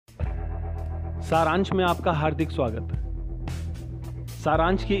सारांश में आपका हार्दिक स्वागत है।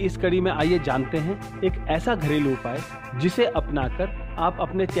 सारांश की इस कड़ी में आइए जानते हैं एक ऐसा घरेलू उपाय जिसे अपनाकर आप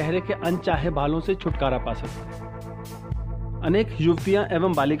अपने चेहरे के अनचाहे बालों से छुटकारा पा सकते हैं। अनेक युवतियां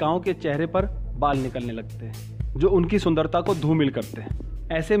एवं बालिकाओं के चेहरे पर बाल निकलने लगते हैं जो उनकी सुंदरता को धूमिल करते हैं।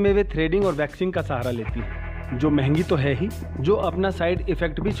 ऐसे में वे थ्रेडिंग और वैक्सिंग का सहारा लेती हैं, जो महंगी तो है ही, जो अपना साइड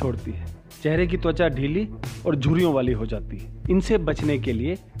इफेक्ट भी छोड़ती है। चेहरे की त्वचा ढीली और झुर्रियों वाली हो जाती है। इनसे बचने के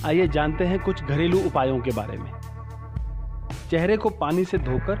लिए आइए जानते हैं कुछ घरेलू उपायों के बारे में। चेहरे को पानी से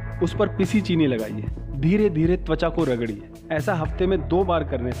धोकर उस पर पिसी चीनी लगाइए। धीरे धीरे त्वचा को रगड़िए। ऐसा हफ्ते में 2 बार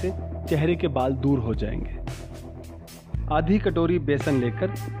करने से चेहरे के बाल दूर हो जाएंगे। आधी कटोरी बेसन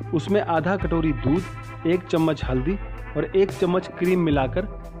लेकर उसमें आधा कटोरी दूध, 1 चम्मच हल्दी और 1 चम्मच क्रीम मिलाकर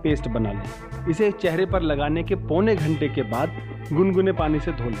पेस्ट बना लें। इसे चेहरे पर लगाने के पौने घंटे के बाद गुनगुने पानी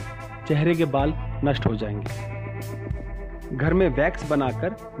से धो लें। चेहरे के बाल नष्ट हो जाएंगे। घर में वैक्स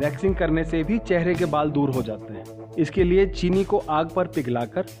बनाकर वैक्सिंग करने से भी चेहरे के बाल दूर हो जाते हैं। इसके लिए चीनी को आग पर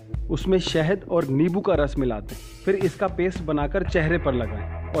पिघलाकर उसमें शहद और नींबू का रस मिला दें। फिर इसका पेस्ट बनाकर चेहरे पर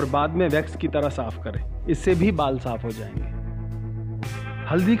लगाएं और बाद में वैक्स की तरह साफ करें। इससे भी बाल साफ हो जाएंगे।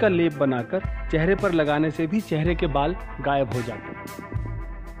 हल्दी का लेप बनाकर चेहरे पर लगाने से भी चेहरे के बाल गायब हो जाते हैं।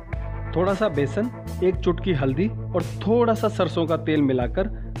 थोड़ा सा बेसन, 1 चुटकी हल्दी और थोड़ा सा सरसों का तेल मिलाकर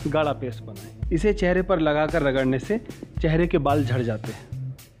गाढ़ा पेस्ट बनाएं। इसे चेहरे पर लगाकर रगड़ने से चेहरे के बाल झड़ जाते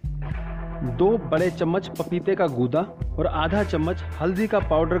हैं। 2 बड़े चम्मच पपीते का गूदा और आधा चम्मच हल्दी का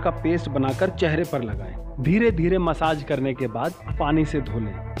पाउडर का पेस्ट बनाकर चेहरे पर लगाएं। धीरे धीरे मसाज करने के बाद पानी से धो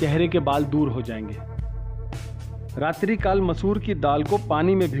लें। चेहरे के बाल दूर हो जाएंगे। रात्रि काल मसूर की दाल को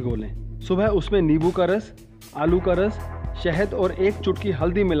पानी में भिगो लें। सुबह उसमें नींबू का रस, आलू का रस, शहद और 1 चुटकी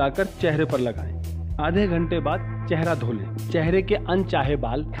हल्दी मिलाकर चेहरे पर लगाएं। आधे घंटे बाद चेहरा धो लें। चेहरे के अनचाहे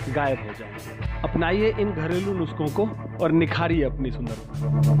बाल गायब हो जाएंगे। अपनाइए इन घरेलू नुस्खों को और निखारिए अपनी सुंदरता।